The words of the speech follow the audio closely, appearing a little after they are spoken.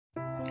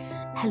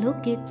Hello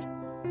kids.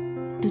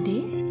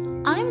 Today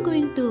I am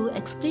going to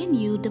explain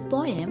you the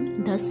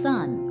poem The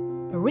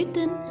Sun,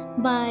 written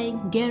by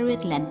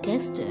Gareth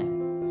Lancaster.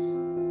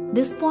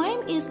 This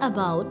poem is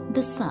about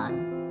the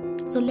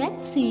sun. So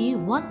let's see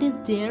what is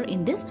there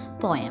in this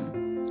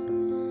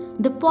poem.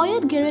 The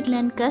poet Gareth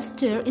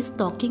Lancaster is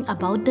talking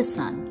about the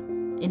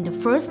sun. In the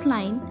first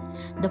line,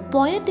 the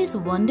poet is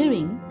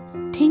wondering,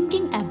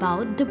 thinking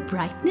about the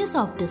brightness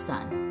of the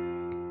sun.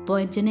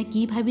 Poet jene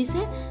ki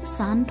bhabise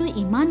sun to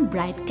iman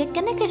bright ke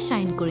keneke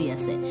shine kori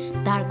ase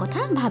tar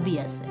kotha bhabi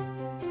ase.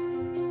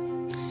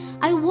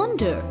 I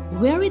wonder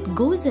where it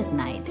goes at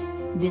night.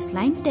 This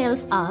line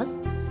tells us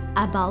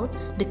about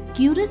the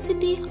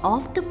curiosity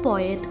of the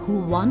poet who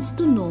wants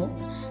to know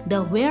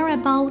the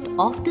whereabout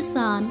of the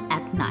sun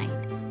at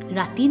night.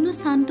 Rati no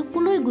sun to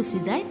kuloi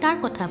gusi jay tar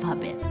kotha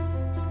bhabe.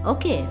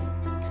 Okay,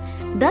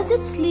 does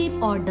it sleep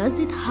or does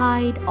it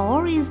hide,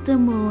 or is the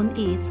moon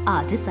its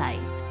other side?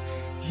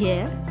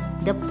 Here,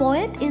 the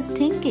poet is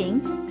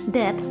thinking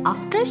that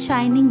after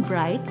shining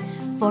bright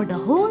for the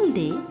whole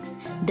day,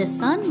 the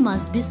sun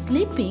must be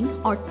sleeping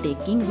or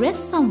taking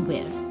rest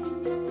somewhere.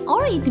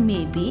 Or it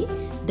may be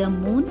the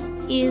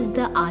moon is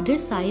the other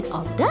side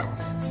of the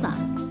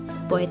sun.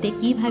 Poete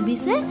ki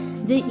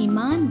bhabise je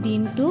iman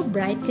din to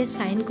bright ke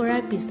shine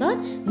korar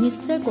pisot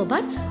nischoy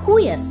kobat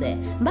hui ase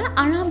ba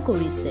aram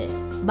korise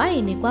ba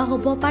enekwa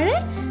hobo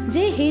pare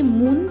je he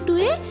moon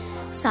to e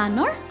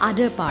sunor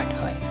other part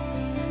hoy.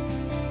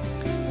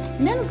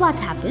 Then what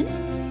happened?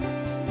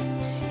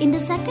 In the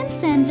second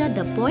stanza,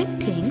 the poet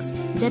thinks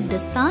that the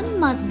sun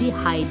must be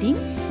hiding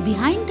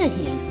behind the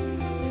hills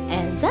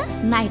as the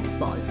night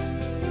falls.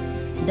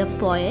 The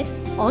poet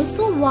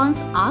also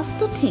wants us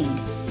to think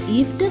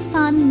if the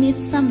sun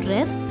needs some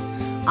rest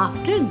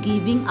after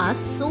giving us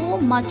so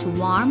much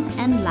warmth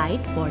and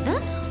light for the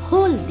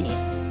whole day.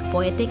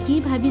 Poete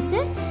ki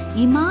bhabise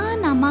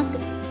iman amak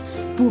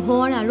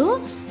puhor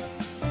aru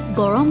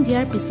gorom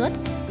diar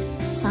pisot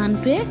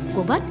suntoe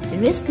kobat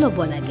rest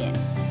lobo lage,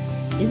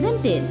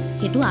 isn't it?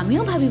 Hetu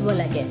amio bhabibo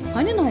lage,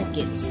 hoine noy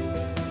kids?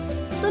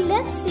 So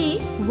let's see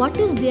what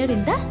is there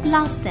in the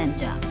last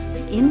stanza.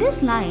 In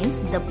these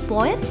lines, the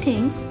poet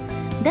thinks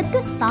that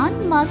the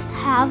sun must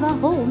have a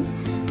home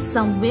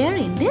somewhere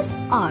in this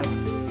earth.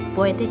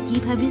 Poete ki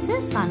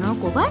bhabise sunor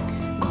kobat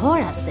ghor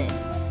ase.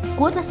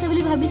 Kot ase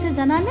boli bhabise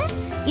janane?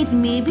 It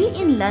may be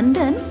in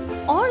London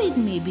or it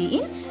may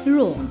be in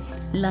Rome.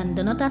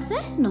 Londonot ase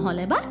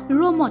nohole ba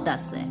Romot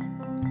ase.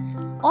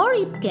 Or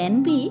it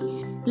can be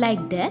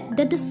like that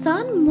the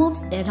sun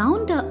moves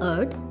around the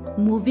earth,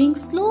 moving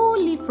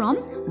slowly from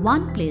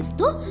one place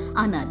to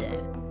another.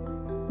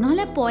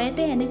 Nohole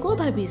poete eneko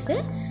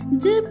bhabise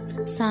je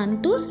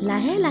sun to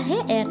lahe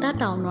lahe eta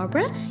townor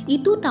pra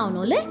itu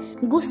townole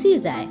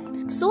gusi jay,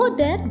 so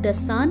that the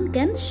sun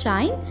can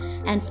shine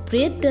and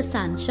spread the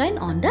sunshine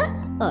on the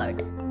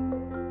earth.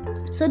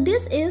 So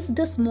this is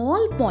the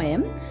small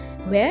poem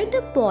where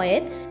the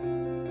poet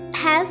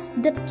has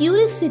the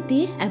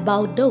curiosity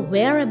about the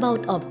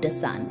whereabout of the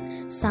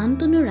sun. Sun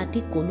to no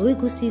rati koloi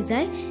gusi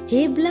jay,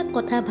 hebla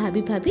kotha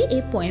bhabi bhabi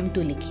a poem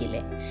to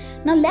likhile.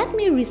 Now let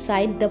me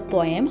recite the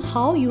poem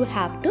how you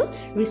have to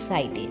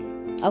recite it.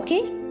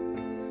 Okay?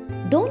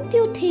 Don't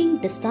you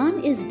think the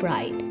sun is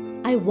bright?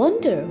 I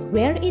wonder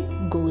where it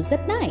goes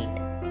at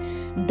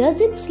night.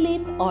 Does it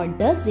sleep or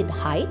does it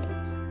hide?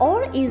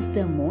 Or is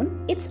the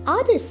moon its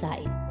other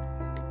side?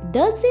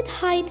 Does it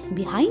hide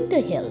behind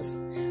the hills,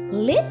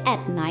 late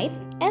at night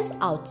as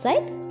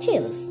outside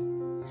chills?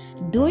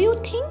 Do you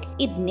think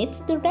it needs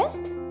the rest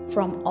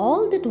from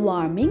all that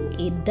warming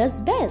it does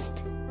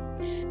best?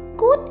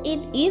 Could it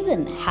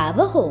even have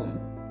a home,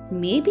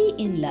 maybe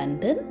in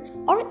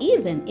London or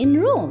even in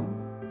Rome?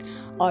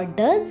 Or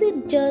does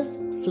it just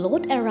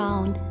float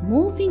around,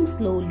 moving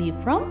slowly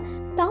from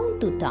town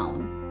to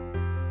town?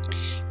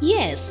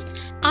 Yes,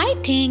 I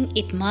think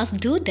it must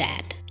do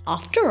that.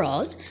 After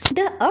all,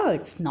 the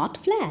earth's not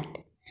flat.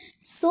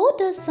 So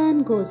the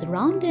sun goes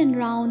round and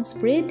round,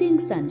 spreading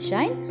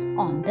sunshine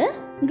on the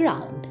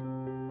ground.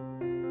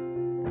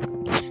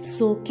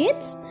 So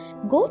kids,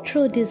 go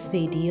through this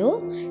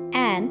video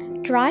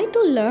and try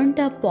to learn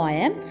the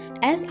poem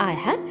as I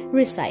have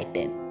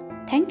recited.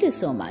 Thank you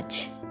so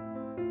much.